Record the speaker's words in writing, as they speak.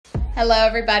Hello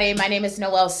everybody, my name is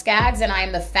Noelle Skaggs and I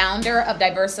am the founder of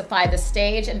Diversify the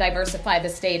Stage and Diversify the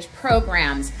Stage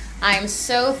programs. I am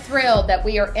so thrilled that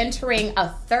we are entering a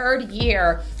third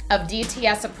year of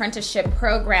DTS Apprenticeship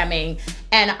programming,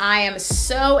 and I am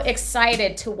so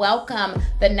excited to welcome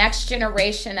the next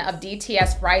generation of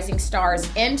DTS Rising Stars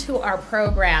into our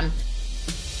program.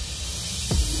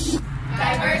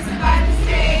 Diversify the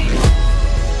Stage.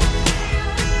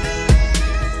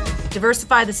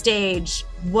 Diversify the Stage,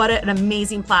 what an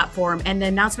amazing platform. And the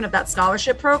announcement of that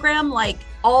scholarship program, like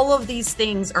all of these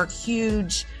things are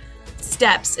huge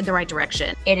steps in the right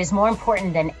direction. It is more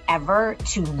important than ever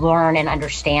to learn and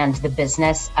understand the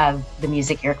business of the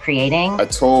music you're creating. I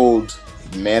told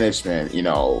management,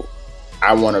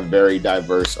 I want a very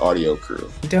diverse audio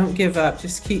crew. Don't give up,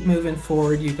 just keep moving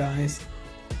forward, you guys.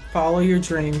 Follow your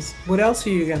dreams. What else are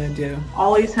you going to do?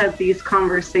 Always have these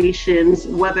conversations,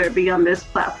 whether it be on this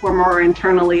platform or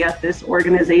internally at this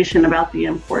organization, about the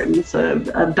importance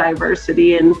of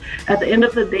diversity. And at the end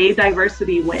of the day,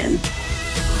 diversity wins.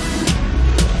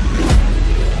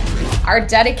 Our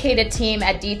dedicated team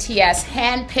at DTS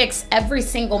handpicks every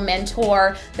single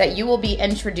mentor that you will be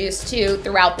introduced to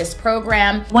throughout this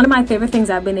program. One of my favorite things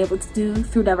I've been able to do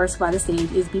through Diversify the Stage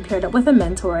is be paired up with a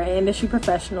mentor, an industry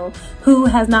professional who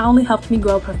has not only helped me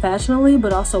grow professionally,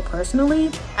 but also personally.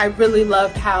 I really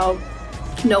loved how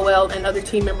Noelle and other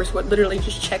team members would literally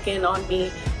just check in on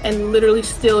me and literally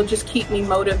still just keep me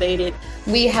motivated.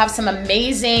 We have some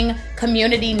amazing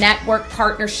community network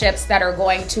partnerships that are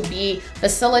going to be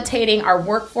facilitating our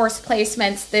workforce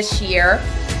placements this year.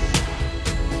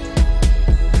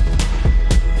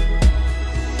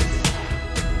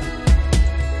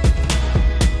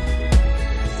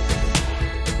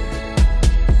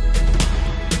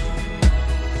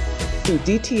 Through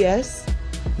DTS,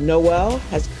 Noelle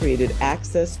has created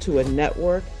access to a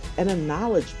network and a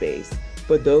knowledge base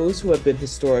for those who have been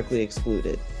historically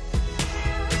excluded.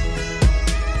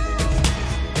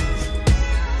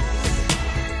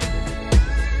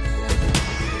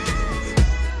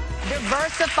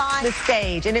 Diversify the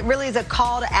Stage, and it really is a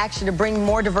call to action to bring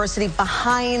more diversity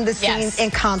behind the scenes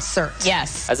in concert.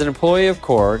 Yes. As an employee of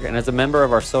CORG and as a member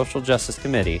of our Social Justice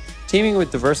Committee, teaming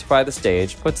with Diversify the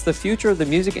Stage puts the future of the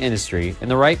music industry in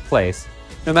the right place,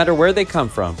 no matter where they come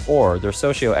from or their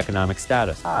socioeconomic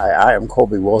status. Hi, I am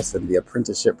Colby Wilson, the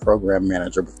Apprenticeship Program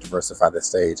Manager with Diversify the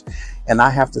Stage. And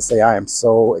I have to say I am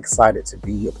so excited to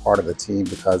be a part of the team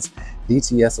because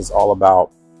DTS is all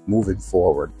about moving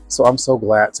forward. So I'm so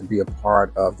glad to be a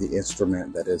part of the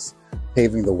instrument that is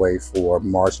paving the way for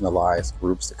marginalized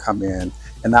groups to come in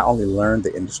and not only learn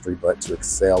the industry, but to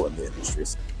excel in the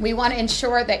industries. We want to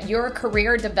ensure that your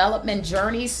career development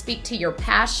journeys speak to your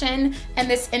passion in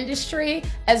this industry,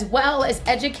 as well as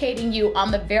educating you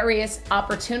on the various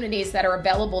opportunities that are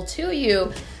available to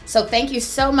you. So thank you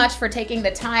so much for taking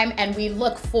the time, and we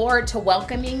look forward to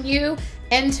welcoming you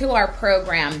into our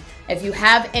program. If you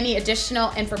have any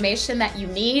additional information that you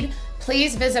need,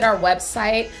 please visit our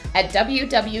website at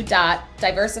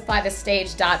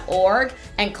www.diversifythestage.org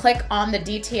and click on the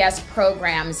DTS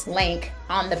programs link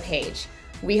on the page.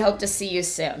 We hope to see you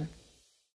soon.